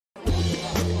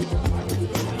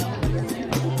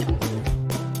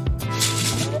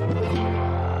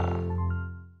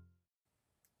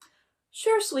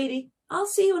Sure, sweetie. I'll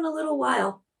see you in a little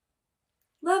while.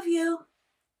 Love you.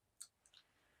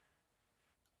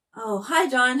 Oh, hi,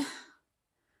 John.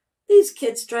 These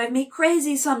kids drive me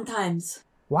crazy sometimes.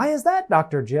 Why is that,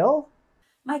 Dr. Jill?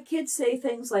 My kids say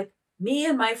things like, me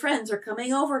and my friends are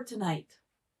coming over tonight.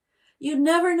 You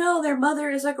never know their mother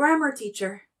is a grammar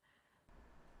teacher.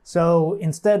 So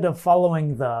instead of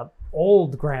following the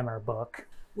old grammar book,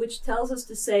 which tells us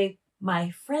to say, my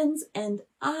friends and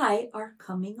I are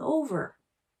coming over.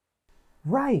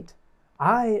 Right.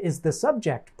 I is the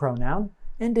subject pronoun,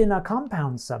 and in a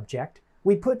compound subject,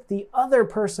 we put the other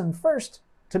person first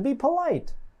to be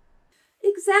polite.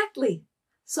 Exactly.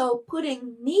 So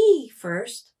putting me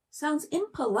first sounds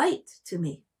impolite to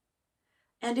me.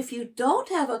 And if you don't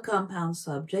have a compound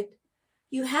subject,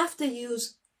 you have to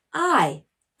use I,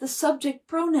 the subject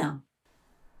pronoun.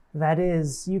 That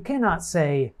is, you cannot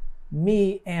say,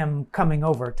 me am coming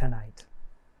over tonight.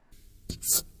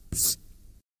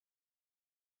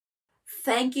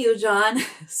 Thank you, John.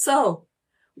 So,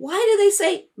 why do they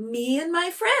say me and my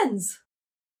friends?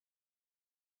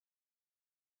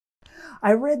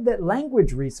 I read that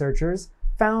language researchers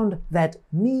found that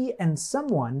me and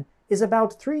someone is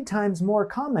about 3 times more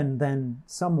common than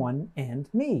someone and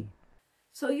me.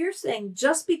 So you're saying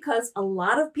just because a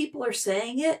lot of people are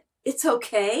saying it, it's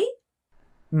okay?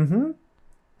 Mm-hmm.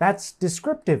 That's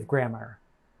descriptive grammar.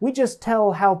 We just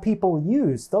tell how people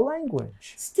use the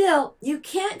language. Still, you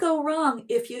can't go wrong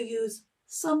if you use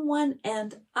someone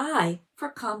and I for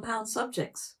compound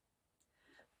subjects.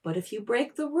 But if you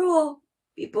break the rule,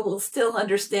 people will still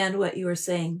understand what you are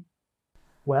saying.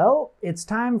 Well, it's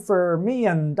time for me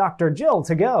and Dr. Jill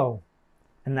to go.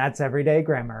 And that's Everyday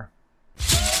Grammar.